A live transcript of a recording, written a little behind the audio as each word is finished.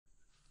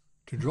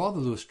To draw the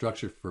Lewis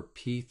structure for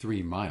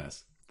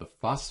P3-, the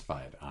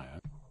phosphide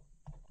ion,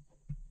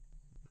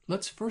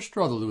 let's first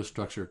draw the Lewis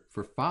structure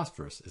for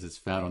phosphorus as it's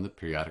found on the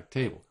periodic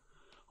table.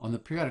 On the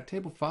periodic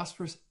table,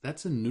 phosphorus,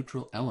 that's a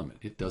neutral element.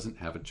 It doesn't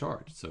have a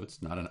charge, so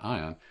it's not an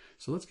ion.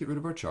 So let's get rid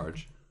of our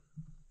charge,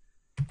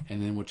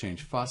 and then we'll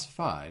change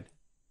phosphide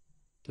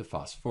to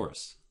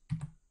phosphorus.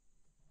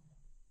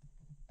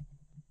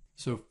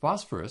 So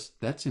phosphorus,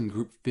 that's in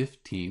group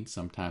 15,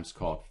 sometimes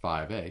called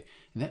 5a,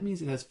 and that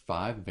means it has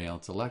 5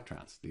 valence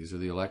electrons. These are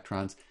the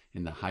electrons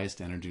in the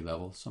highest energy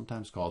level,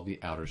 sometimes called the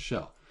outer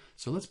shell.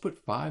 So let's put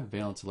 5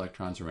 valence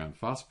electrons around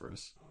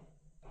phosphorus,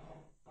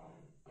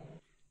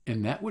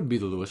 and that would be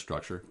the Lewis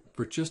structure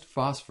for just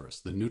phosphorus,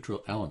 the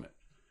neutral element.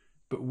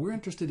 But we're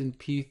interested in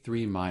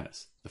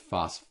P3-, the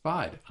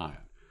phosphide ion.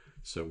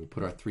 So we'll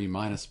put our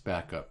 3-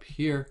 back up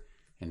here,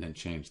 and then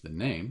change the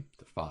name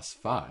to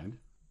phosphide.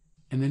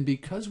 And then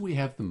because we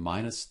have the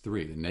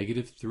 -3, the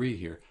 -3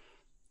 here,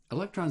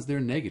 electrons, they're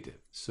negative.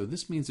 So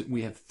this means that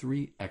we have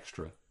 3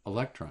 extra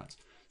electrons.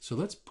 So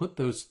let's put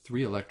those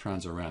 3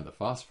 electrons around the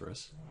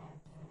phosphorus.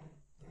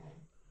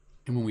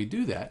 And when we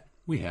do that,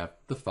 we have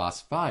the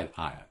phosphide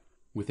ion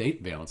with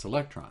 8 valence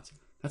electrons.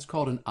 That's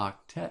called an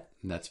octet,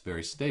 and that's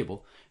very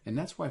stable. And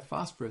that's why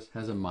phosphorus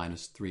has a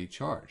 -3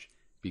 charge,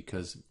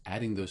 because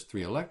adding those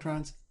 3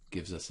 electrons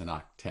gives us an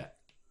octet.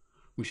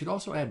 We should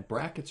also add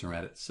brackets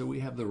around it so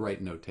we have the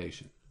right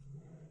notation.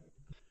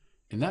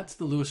 And that's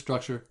the Lewis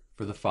structure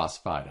for the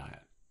phosphide ion.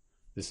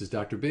 This is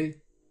Dr.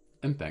 B,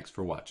 and thanks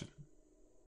for watching.